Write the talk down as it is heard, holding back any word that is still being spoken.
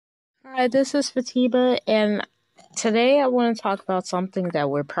Hi, this is Fatima, and today I want to talk about something that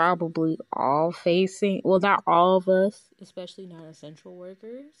we're probably all facing. Well, not all of us, especially non essential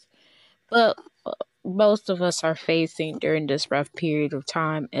workers, but most of us are facing during this rough period of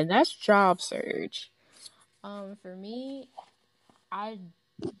time, and that's job search. For me, I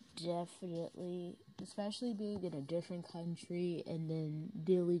definitely, especially being in a different country and then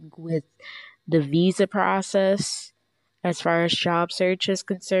dealing with the visa process as far as job search is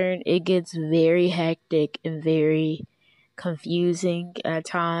concerned, it gets very hectic and very confusing at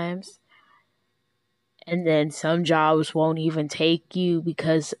times. And then some jobs won't even take you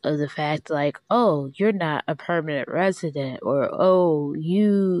because of the fact, like, oh, you're not a permanent resident, or oh,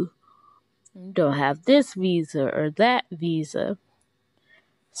 you don't have this visa or that visa.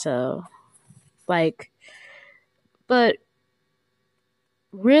 So, like, but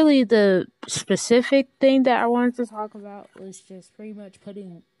really the specific thing that I wanted to talk about was just pretty much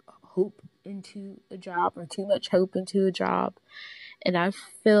putting hope into a job or too much hope into a job. And I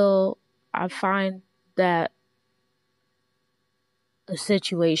find that a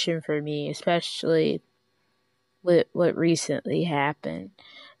situation for me, especially with what recently happened.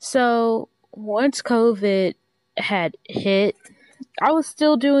 So once COVID had hit, I was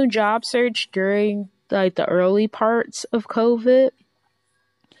still doing job search during like the early parts of COVID,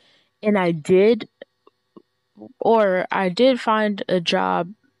 and I did find a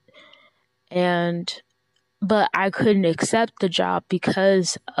job, and but I couldn't accept the job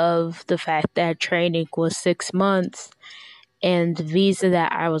because of the fact that training was 6 months, and the visa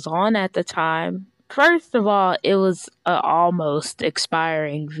that I was on at the time. First of all, it was a almost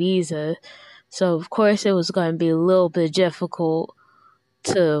expiring visa, so of course it was going to be a little bit difficult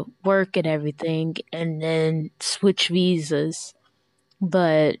to work and everything, and then switch visas.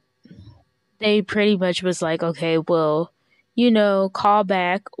 But they pretty much was like, okay, well, call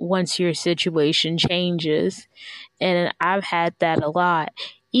back once your situation changes. And I've had that a lot.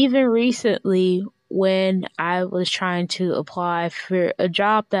 Even recently, when I was trying to apply for a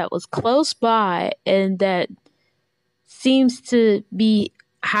job that was close by and that seems to be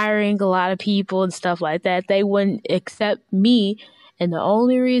hiring a lot of people and stuff like that, they wouldn't accept me. And the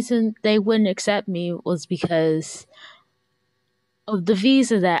only reason they wouldn't accept me was because of the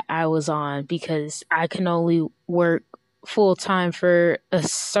visa that I was on, because I can only work full time for a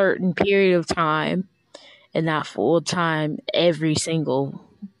certain period of time and not full time every single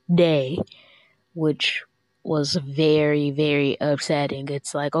day, which was very, very upsetting.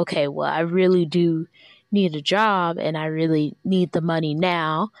 It's like, okay, well, I really do need a job and I really need the money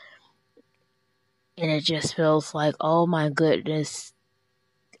now. And it just feels like, oh my goodness,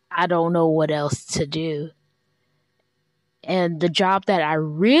 I don't know what else to do. And the job that I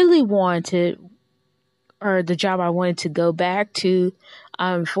really wanted, or the job I wanted to go back to,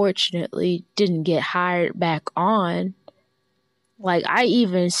 I unfortunately didn't get hired back on. Like, I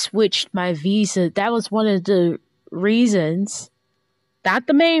even switched my visa. That was one of the reasons, not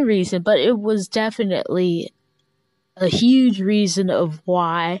the main reason, but it was definitely a huge reason of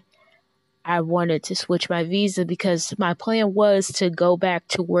why I wanted to switch my visa, because my plan was to go back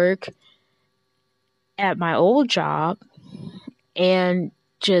to work at my old job and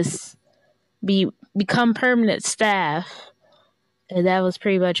just become permanent staff. And that was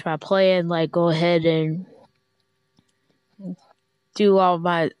pretty much my plan. Like, go ahead and do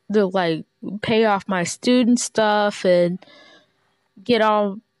like pay off my student stuff and get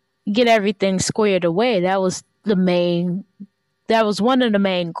all get everything squared away. That was one of the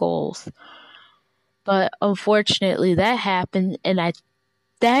main goals. But unfortunately that happened, and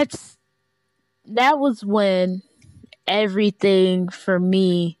that's that was when everything for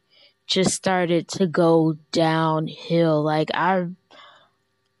me just started to go downhill. Like, I've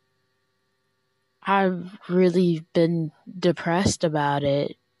really been depressed about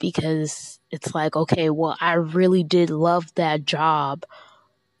it, because it's like, okay, well, I really did love that job.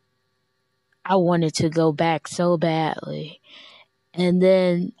 I wanted to go back so badly. And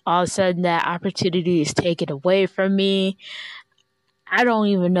then all of a sudden that opportunity is taken away from me. I don't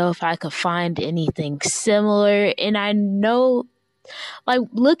even know if I could find anything similar. And I know, like,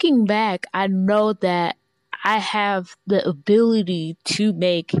 looking back, I know that I have the ability to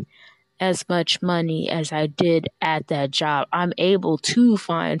make as much money as I did at that job. I'm able to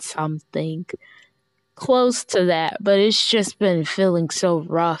find something close to that, but it's just been feeling so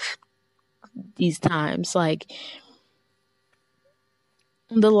rough these times. Like,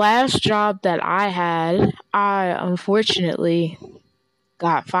 the last job that I had, I unfortunately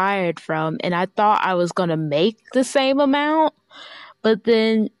got fired from, and I thought I was going to make the same amount, but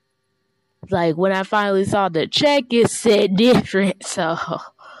then, like, when I finally saw the check, it said different. So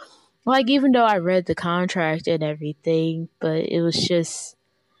Like, even though I read the contract and everything, but it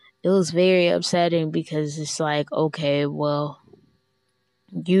was very upsetting because it's like, okay, well,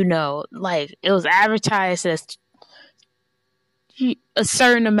 like, it was advertised as a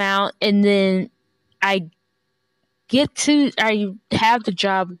certain amount, and then I I have the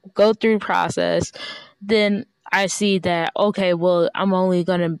job, go through the process, then I see that, okay, well, I'm only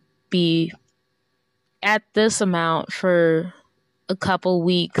going to be at this amount for a couple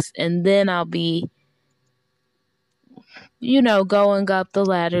weeks, and then I'll be, going up the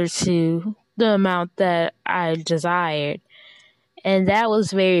ladder to the amount that I desired. And that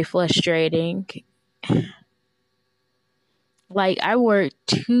was very frustrating. Like, I worked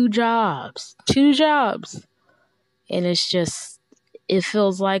two jobs, and it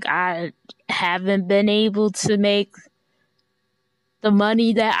feels like I haven't been able to make the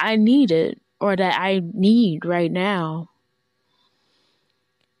money that I needed or that I need right now.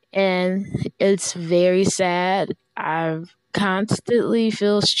 And it's very sad. I constantly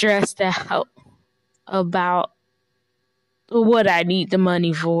feel stressed out about what I need the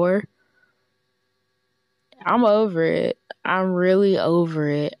money for. I'm over it. I'm really over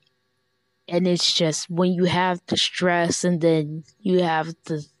it. And it's just when you have the stress and then you have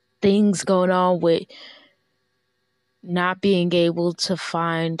the things going on with not being able to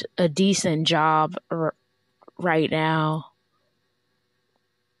find a decent job right now,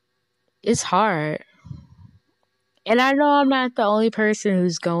 it's hard. And I know I'm not the only person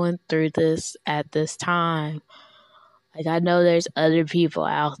who's going through this at this time. Like, I know there's other people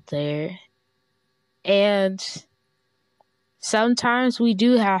out there. And sometimes we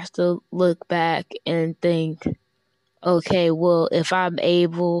do have to look back and think, okay, well, if I'm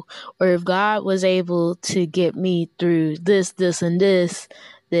able, or if God was able to get me through this, and this,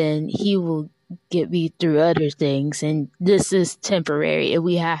 then He will get me through other things. And this is temporary. And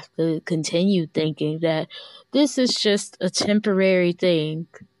we have to continue thinking that this is just a temporary thing.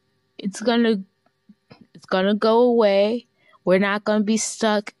 It's gonna go away. We're not gonna be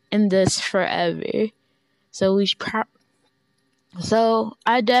stuck in this forever. So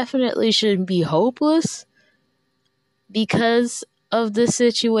I definitely shouldn't be hopeless because of the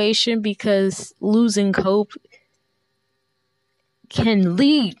situation, because losing hope can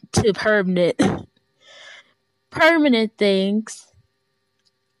lead to permanent things,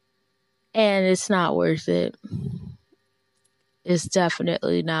 and it's not worth it. It's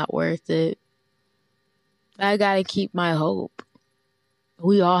definitely not worth it. I gotta keep my hope.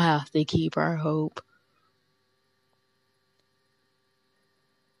 We all have to keep our hope.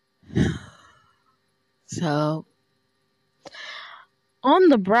 So, on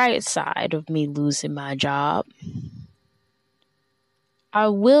the bright side of me losing my job, I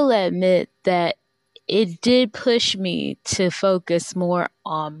will admit that it did push me to focus more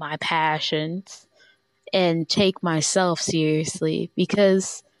on my passions and take myself seriously,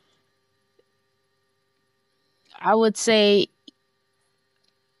 because I would say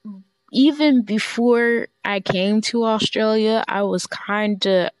even before I came to Australia, I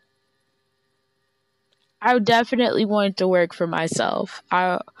definitely wanted to work for myself.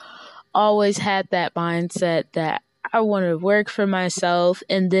 I always had that mindset that I want to work for myself.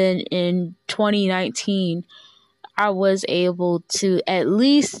 And then in 2019, I was able to at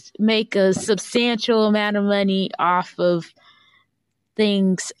least make a substantial amount of money off of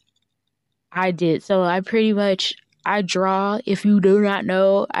things I did. So I draw. If you do not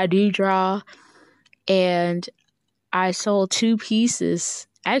know, I do draw. And I sold 2 pieces,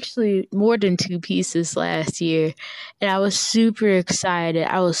 actually more than 2 pieces last year. And I was super excited.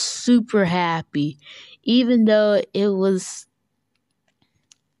 I was super happy. Even though it wasn't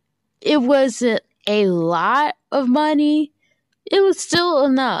a lot of money, it was still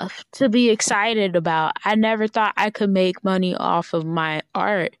enough to be excited about. I never thought I could make money off of my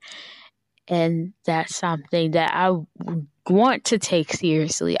art. And that's something that I want to take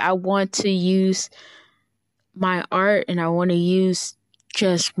seriously. I want to use my art, and I want to use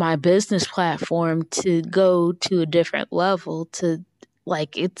just my business platform to go to a different level, to,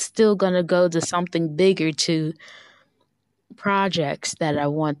 like, it's still going to go to something bigger, to projects that I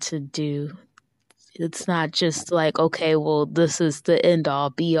want to do. It's not just like, okay, well, this is the end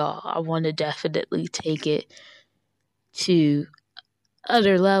all be all. I want to definitely take it to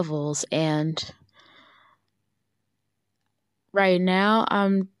other levels. And right now,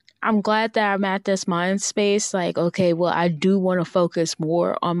 I'm glad that I'm at this mind space. Like, okay, well, I do want to focus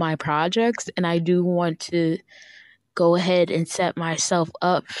more on my projects, and I do want to go ahead and set myself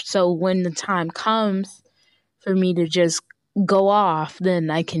up so when the time comes for me to just go off, then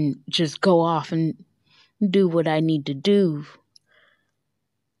I can just go off and do what I need to do.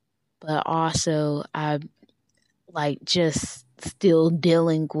 but also I'm like just still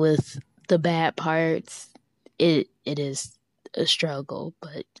dealing with the bad parts. It is a struggle,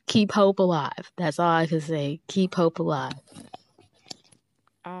 but keep hope alive. That's all I can say. Keep hope alive.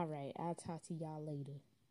 All right, I'll talk to y'all later.